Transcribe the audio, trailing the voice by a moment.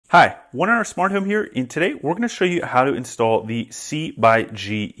Hi, One Hour Smart Home here, and today we're going to show you how to install the C by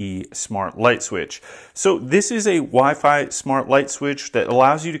GE smart light switch. So this is a Wi-Fi smart light switch that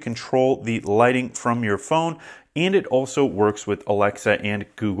allows you to control the lighting from your phone, and it also works with Alexa and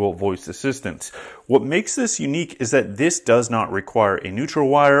Google Voice Assistants. What makes this unique is that this does not require a neutral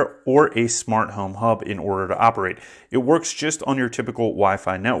wire or a smart home hub in order to operate. It works just on your typical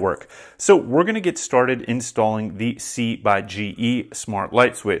Wi-Fi network. So we're going to get started installing the C by GE smart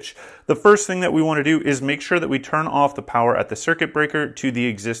light switch. The first thing that we want to do is make sure that we turn off the power at the circuit breaker to the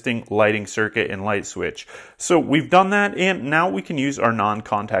existing lighting circuit and light switch. So we've done that, and now we can use our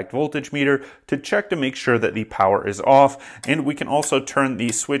non-contact voltage meter to check to make sure that the power is off, and we can also turn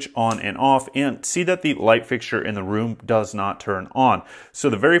the switch on and off and see that the light fixture in the room does not turn on. So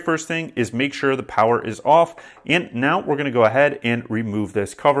the very first thing is make sure the power is off, and now we're going to go ahead and remove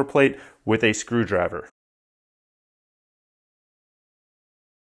this cover plate with a screwdriver.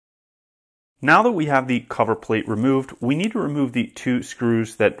 Now that we have the cover plate removed, we need to remove the two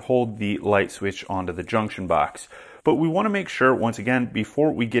screws that hold the light switch onto the junction box. But we want to make sure, once again,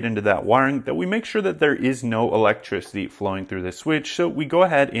 before we get into that wiring, that we make sure that there is no electricity flowing through the switch. So we go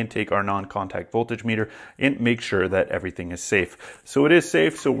ahead and take our non-contact voltage meter and make sure that everything is safe. So it is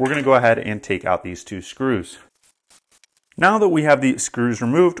safe, so we're going to go ahead and take out these two screws. Now that we have the screws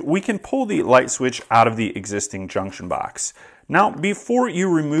removed, we can pull the light switch out of the existing junction box. Now, before you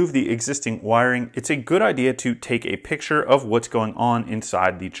remove the existing wiring, it's a good idea to take a picture of what's going on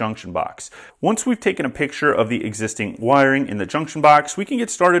inside the junction box. Once we've taken a picture of the existing wiring in the junction box, we can get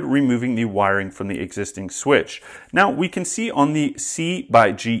started removing the wiring from the existing switch. Now, we can see on the C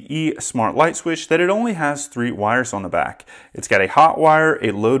by GE smart light switch that it only has 3 wires on the back. It's got a hot wire,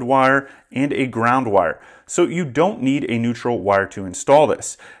 a load wire, and a ground wire. So you don't need a neutral wire to install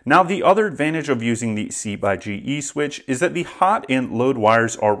this. Now, the other advantage of using the C by GE switch is that the hot and load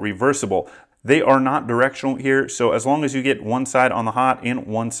wires are reversible. They are not directional here, so as long as you get one side on the hot and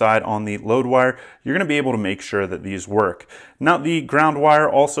one side on the load wire, you're going to be able to make sure that these work. Now, the ground wire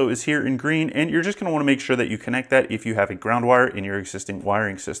also is here in green, and you're just going to want to make sure that you connect that if you have a ground wire in your existing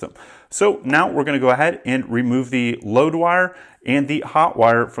wiring system. So now we're going to go ahead and remove the load wire and the hot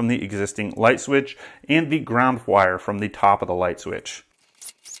wire from the existing light switch and the ground wire from the top of the light switch.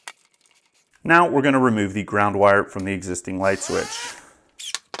 Now we're going to remove the ground wire from the existing light switch.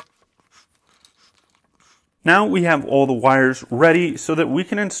 Now we have all the wires ready so that we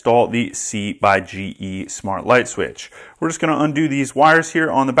can install the C by GE smart light switch. We're just going to undo these wires here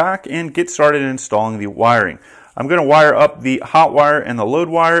on the back and get started installing the wiring. I'm going to wire up the hot wire and the load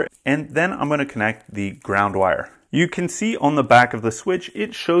wire, and then I'm going to connect the ground wire. You can see on the back of the switch,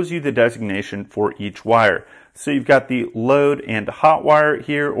 it shows you the designation for each wire. So you've got the load and hot wire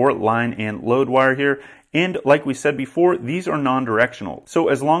here, or line and load wire here. And like we said before, these are non-directional. So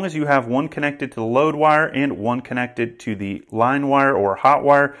as long as you have one connected to the load wire and one connected to the line wire or hot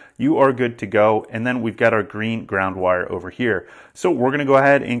wire, you are good to go. And then we've got our green ground wire over here. So we're going to go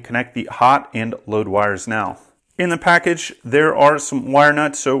ahead and connect the hot and load wires now. In the package, there are some wire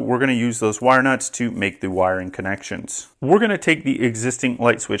nuts, so we're going to use those wire nuts to make the wiring connections. We're going to take the existing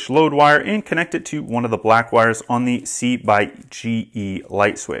light switch load wire and connect it to one of the black wires on the C by GE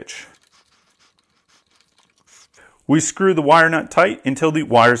light switch. We screw the wire nut tight until the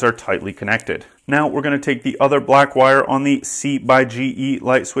wires are tightly connected. Now we're going to take the other black wire on the C by GE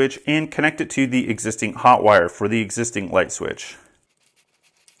light switch and connect it to the existing hot wire for the existing light switch.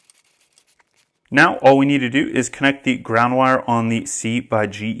 Now all we need to do is connect the ground wire on the C by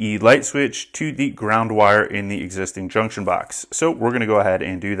GE light switch to the ground wire in the existing junction box. So we're going to go ahead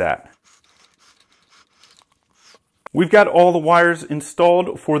and do that. We've got all the wires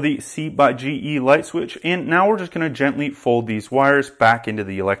installed for the C by GE light switch, and now we're just going to gently fold these wires back into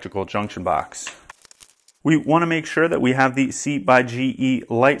the electrical junction box. We want to make sure that we have the C by GE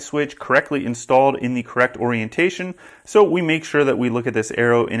light switch correctly installed in the correct orientation, so we make sure that we look at this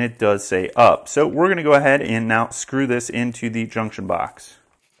arrow and it does say up. So we're going to go ahead and now screw this into the junction box.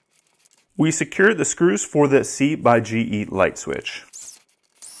 We secure the screws for the C by GE light switch.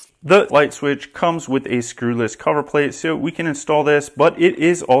 The light switch comes with a screwless cover plate, so we can install this, but it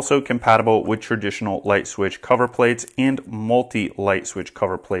is also compatible with traditional light switch cover plates and multi-light switch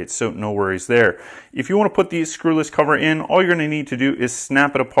cover plates, so no worries there. If you want to put the screwless cover in, all you're going to need to do is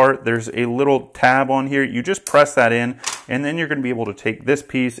snap it apart. There's a little tab on here. You just press that in, and then you're going to be able to take this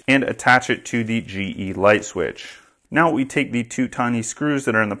piece and attach it to the GE light switch. Now we take the 2 tiny screws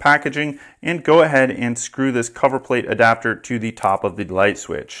that are in the packaging and go ahead and screw this cover plate adapter to the top of the light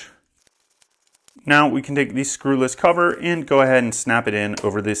switch. Now we can take the screwless cover and go ahead and snap it in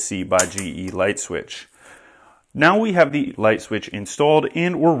over this C by GE light switch. Now we have the light switch installed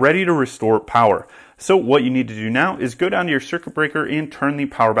and we're ready to restore power. So what you need to do now is go down to your circuit breaker and turn the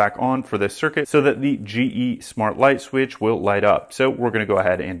power back on for this circuit so that the GE smart light switch will light up. So we're going to go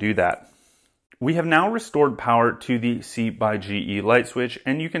ahead and do that. We have now restored power to the C by GE light switch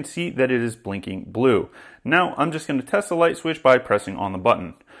and you can see that it is blinking blue. Now I'm just going to test the light switch by pressing on the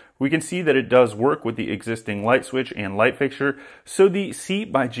button. We can see that it does work with the existing light switch and light fixture, so the C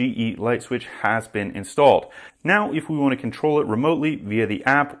by GE light switch has been installed. Now, if we want to control it remotely via the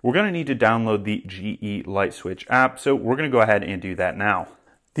app, we're going to need to download the GE light switch app, so we're going to go ahead and do that now.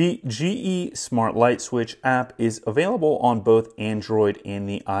 The GE Smart Light Switch app is available on both Android and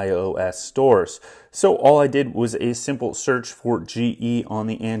the iOS stores. So all I did was a simple search for GE on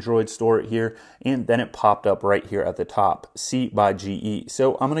the Android store here, and then it popped up right here at the top, C by GE.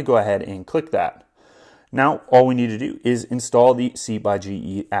 So I'm going to go ahead and click that. Now all we need to do is install the C by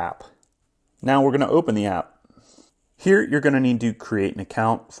GE app. Now we're going to open the app. Here you're going to need to create an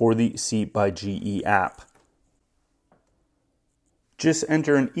account for the C by GE app. Just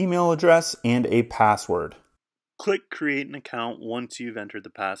enter an email address and a password. Click Create an Account once you've entered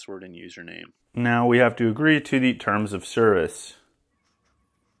the password and username. Now we have to agree to the terms of service.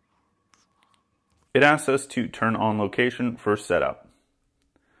 It asks us to turn on location for setup.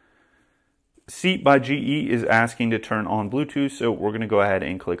 C by GE is asking to turn on Bluetooth, so we're going to go ahead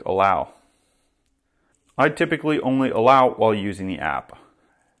and click Allow. I typically only allow while using the app.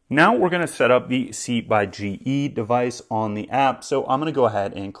 Now we're going to set up the C by GE device on the app, so I'm going to go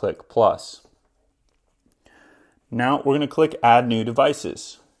ahead and click plus. Now we're going to click Add New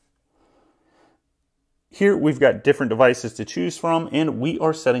Devices. Here we've got different devices to choose from, and we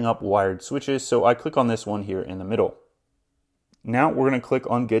are setting up wired switches, so I click on this one here in the middle. Now we're going to click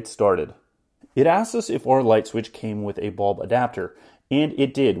on Get Started. It asks us if our light switch came with a bulb adapter, and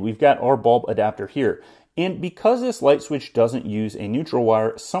it did. We've got our bulb adapter here. And because this light switch doesn't use a neutral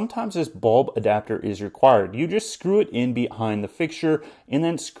wire, sometimes this bulb adapter is required. You just screw it in behind the fixture and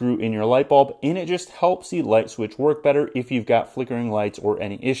then screw in your light bulb, and it just helps the light switch work better if you've got flickering lights or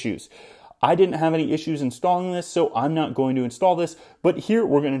any issues. I didn't have any issues installing this, so I'm not going to install this, but here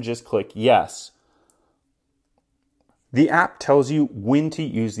we're going to just click yes. The app tells you when to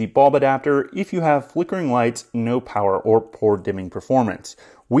use the bulb adapter if you have flickering lights, no power, or poor dimming performance.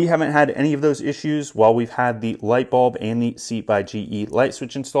 We haven't had any of those issues while we've had the light bulb and the C by GE light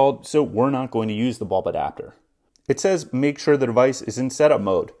switch installed, so we're not going to use the bulb adapter. It says make sure the device is in setup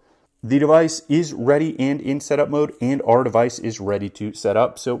mode. The device is ready and in setup mode, and our device is ready to set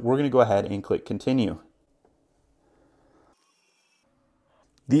up, so we're going to go ahead and click continue.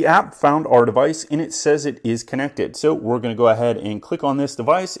 The app found our device and it says it is connected, so we're going to go ahead and click on this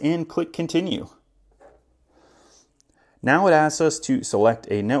device and click continue. Now it asks us to select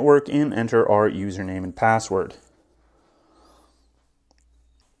a network and enter our username and password.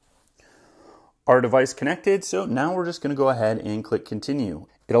 Our device connected, so now we're just going to go ahead and click continue.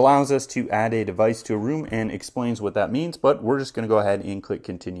 It allows us to add a device to a room and explains what that means, but we're just going to go ahead and click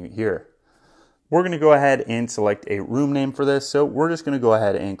continue here. We're going to go ahead and select a room name for this, so we're just going to go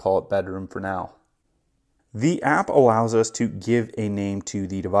ahead and call it bedroom for now. The app allows us to give a name to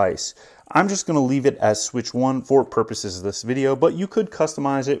the device. I'm just going to leave it as switch 1 for purposes of this video, but you could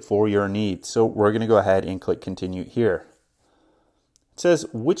customize it for your needs. So we're going to go ahead and click continue here. It says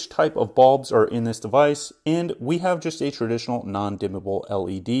which type of bulbs are in this device, and we have just a traditional non-dimmable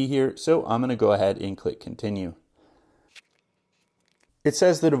LED here, so I'm going to go ahead and click continue. It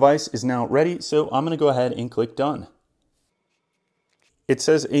says the device is now ready, so I'm going to go ahead and click done. It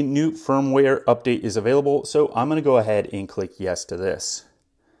says a new firmware update is available, so I'm going to go ahead and click yes to this.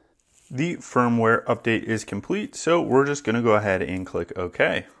 The firmware update is complete, so we're just going to go ahead and click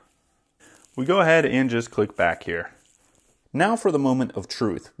OK. We go ahead and just click back here. Now for the moment of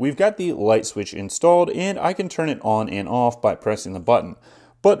truth. We've got the light switch installed and I can turn it on and off by pressing the button.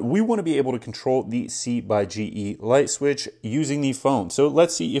 But we want to be able to control the C by GE light switch using the phone. So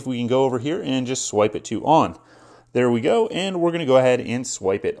let's see if we can go over here and just swipe it to on. There we go, and we're going to go ahead and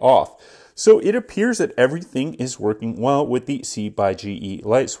swipe it off. So it appears that everything is working well with the C by GE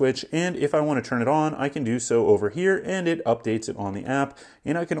light switch, and if I want to turn it on, I can do so over here, and it updates it on the app,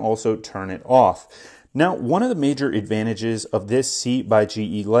 and I can also turn it off. Now, one of the major advantages of this C by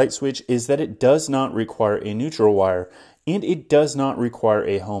GE light switch is that it does not require a neutral wire, and it does not require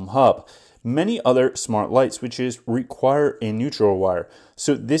a home hub. Many other smart light switches require a neutral wire.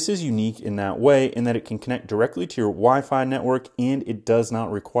 So this is unique in that way, in that it can connect directly to your Wi-Fi network, and it does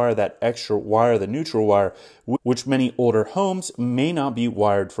not require that extra wire, the neutral wire, which many older homes may not be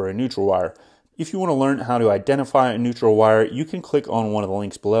wired for a neutral wire. If you want to learn how to identify a neutral wire, you can click on one of the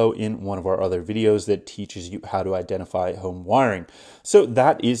links below in one of our other videos that teaches you how to identify home wiring. So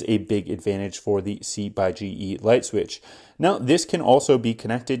that is a big advantage for the C/GE light switch. Now, this can also be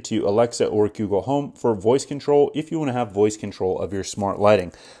connected to Alexa or Google Home for voice control if you want to have voice control of your smart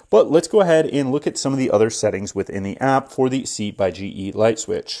lighting. But let's go ahead and look at some of the other settings within the app for the C/GE light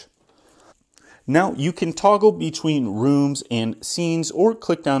switch. Now you can toggle between rooms and scenes, or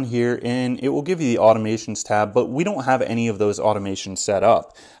click down here and it will give you the automations tab, but we don't have any of those automations set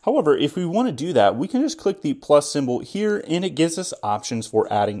up. However, if we want to do that, we can just click the plus symbol here and it gives us options for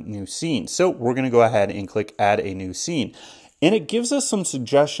adding new scenes. So we're going to go ahead and click add a new scene. And it gives us some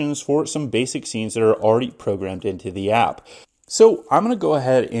suggestions for some basic scenes that are already programmed into the app. So I'm going to go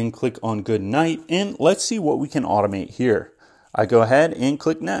ahead and click on good night and let's see what we can automate here. I go ahead and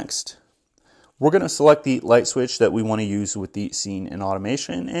click next. We're going to select the light switch that we want to use with the scene and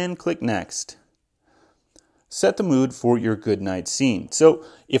automation and click next. Set the mood for your good night scene. So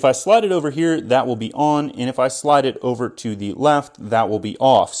if I slide it over here, that will be on, and if I slide it over to the left, that will be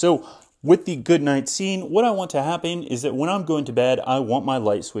off. So with the good night scene, what I want to happen is that when I'm going to bed, I want my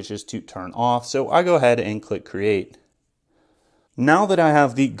light switches to turn off. So I go ahead and click create. Now that I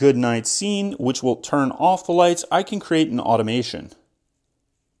have the good night scene, which will turn off the lights, I can create an automation.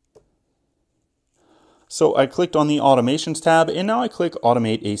 So I clicked on the automations tab and now I click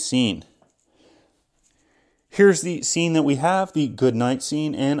automate a scene. Here's the scene that we have, the good night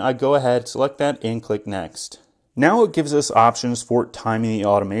scene, and I go ahead, select that and click next. Now it gives us options for timing the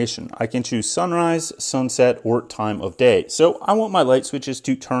automation. I can choose sunrise, sunset, or time of day. So I want my light switches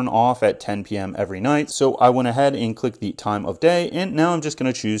to turn off at 10 p.m. every night. So I went ahead and clicked the time of day and now I'm just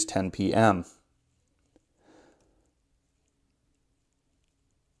going to choose 10 p.m.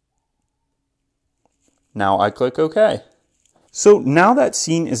 Now I click OK. So now that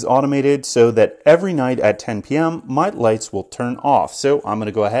scene is automated so that every night at 10 p.m. my lights will turn off. So I'm going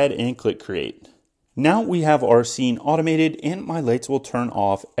to go ahead and click create. Now we have our scene automated and my lights will turn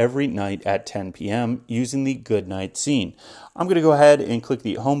off every night at 10 p.m. using the good night scene. I'm going to go ahead and click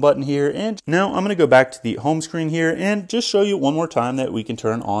the home button here, and now I'm going to go back to the home screen here and just show you one more time that we can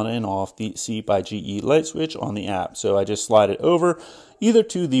turn on and off the C/GE light switch on the app. So I just slide it over either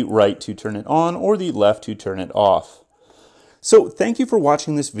to the right to turn it on or the left to turn it off. So thank you for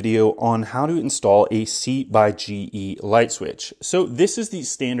watching this video on how to install a C/GE light switch. So this is the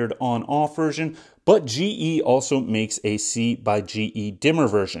standard on-off version, but GE also makes a C/GE dimmer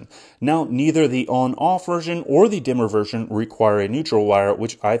version. Now, neither the on-off version or the dimmer version require a neutral wire,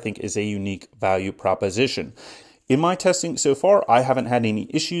 which I think is a unique value proposition. In my testing so far, I haven't had any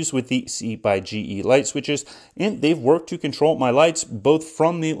issues with the C/GE light switches, and they've worked to control my lights both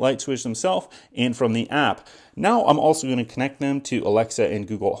from the light switch themselves and from the app. Now I'm also going to connect them to Alexa and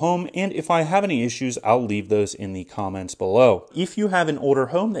Google Home, and if I have any issues, I'll leave those in the comments below. If you have an older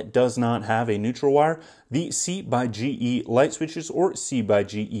home that does not have a neutral wire, the C/GE light switches or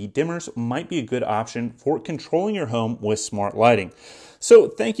C/GE dimmers might be a good option for controlling your home with smart lighting. So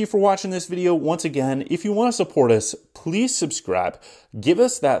thank you for watching this video. Once again, if you want to support us, please subscribe, give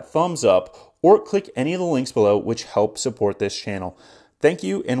us that thumbs up, or click any of the links below which help support this channel. Thank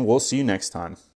you, and we'll see you next time.